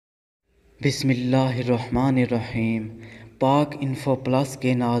بسم اللہ الرحمن الرحیم۔ پاک انفو پلس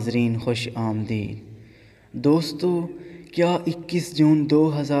کے ناظرین خوش آمدید۔ دوستو، کیا 21 جون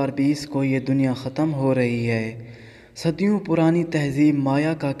 2020 کو یہ دنیا ختم ہو رہی ہے؟ صدیوں پرانی تہذیب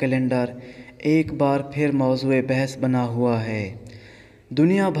مایا کا کیلنڈر ایک بار پھر موضوع بحث بنا ہوا ہے۔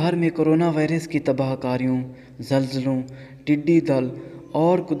 دنیا بھر میں کرونا وائرس کی تباہ کاریوں، زلزلوں، ٹڈی دل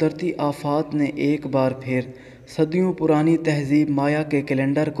اور قدرتی آفات نے ایک بار پھر صدیوں پرانی تہذیب مایا کے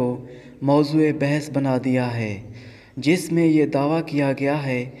کیلنڈر کو موضوع بحث بنا دیا ہے، جس میں یہ دعویٰ کیا گیا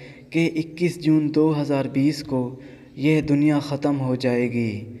ہے کہ 21 جون 2020 کو یہ دنیا ختم ہو جائے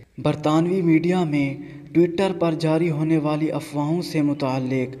گی۔ برطانوی میڈیا میں ٹویٹر پر جاری ہونے والی افواہوں سے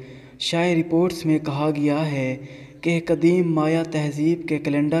متعلق شائع رپورٹس میں کہا گیا ہے کہ قدیم مایا تہذیب کے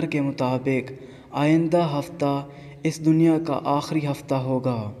کیلنڈر کے مطابق آئندہ ہفتہ اس دنیا کا آخری ہفتہ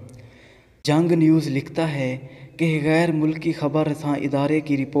ہوگا۔ جنگ نیوز لکھتا ہے کہ غیر ملکی خبر رساں ادارے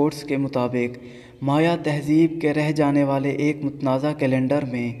کی رپورٹس کے مطابق مایا تہذیب کے رہ جانے والے ایک متنازع کیلنڈر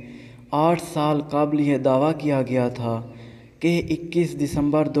میں 8 سال قبل یہ دعویٰ کیا گیا تھا کہ 21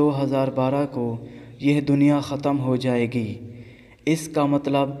 دسمبر 2012 کو یہ دنیا ختم ہو جائے گی۔ اس کا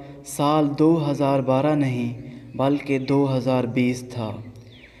مطلب سال 2012 نہیں بلکہ 2020 تھا۔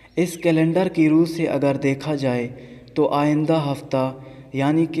 اس کیلنڈر کی روح سے اگر دیکھا جائے تو آئندہ ہفتہ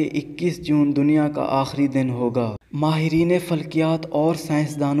یعنی کہ 21 جون دنیا کا آخری دن ہوگا۔ ماہرین فلکیات اور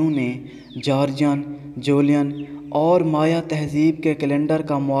سائنسدانوں نے جارجین، جولین اور مایا تہذیب کے کیلنڈر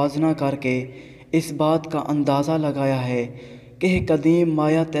کا موازنہ کر کے اس بات کا اندازہ لگایا ہے کہ قدیم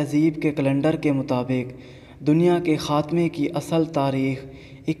مایا تہذیب کے کیلنڈر کے مطابق دنیا کے خاتمے کی اصل تاریخ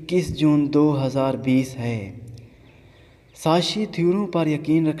 21 جون 2020 ہے۔ سائنسی تھیوریوں پر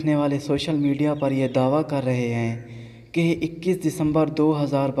یقین رکھنے والے سوشل میڈیا پر یہ دعویٰ کر رہے ہیں کہ 21 دسمبر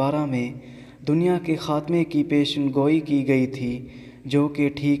 2012 میں دنیا کے خاتمے کی پیشن گوئی کی گئی تھی، جو کہ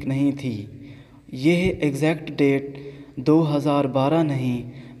ٹھیک نہیں تھی۔ یہ ایگزیکٹ ڈیٹ 2012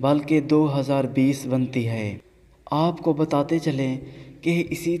 نہیں بلکہ 2020 بنتی ہے۔ آپ کو بتاتے چلیں کہ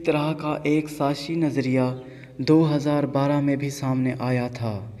اسی طرح کا ایک سائنسی نظریہ 2012 میں بھی سامنے آیا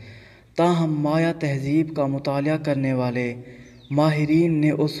تھا۔ تاہم مایا تہذیب کا مطالعہ کرنے والے ماہرین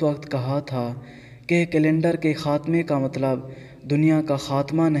نے اس وقت کہا تھا کہ کیلنڈر کے خاتمے کا مطلب دنیا کا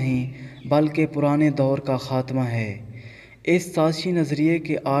خاتمہ نہیں بلکہ پرانے دور کا خاتمہ ہے۔ اس سائنسی نظریے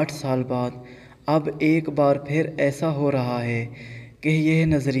کے 8 سال بعد اب ایک بار پھر ایسا ہو رہا ہے کہ یہ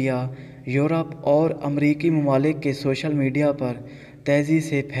نظریہ یورپ اور امریکی ممالک کے سوشل میڈیا پر تیزی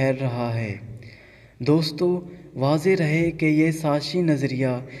سے پھیل رہا ہے۔ دوستو، واضح رہے کہ یہ سائنسی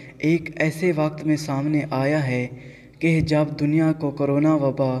نظریہ ایک ایسے وقت میں سامنے آیا ہے کہ جب دنیا کو کرونا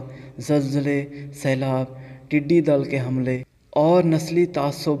وبا، زلزلے، سیلاب، ٹڈی دل کے حملے اور نسلی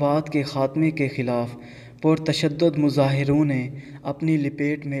تعصبات کے خاتمے کے خلاف پرتشدد مظاہروں نے اپنی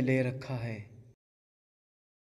لپیٹ میں لے رکھا ہے۔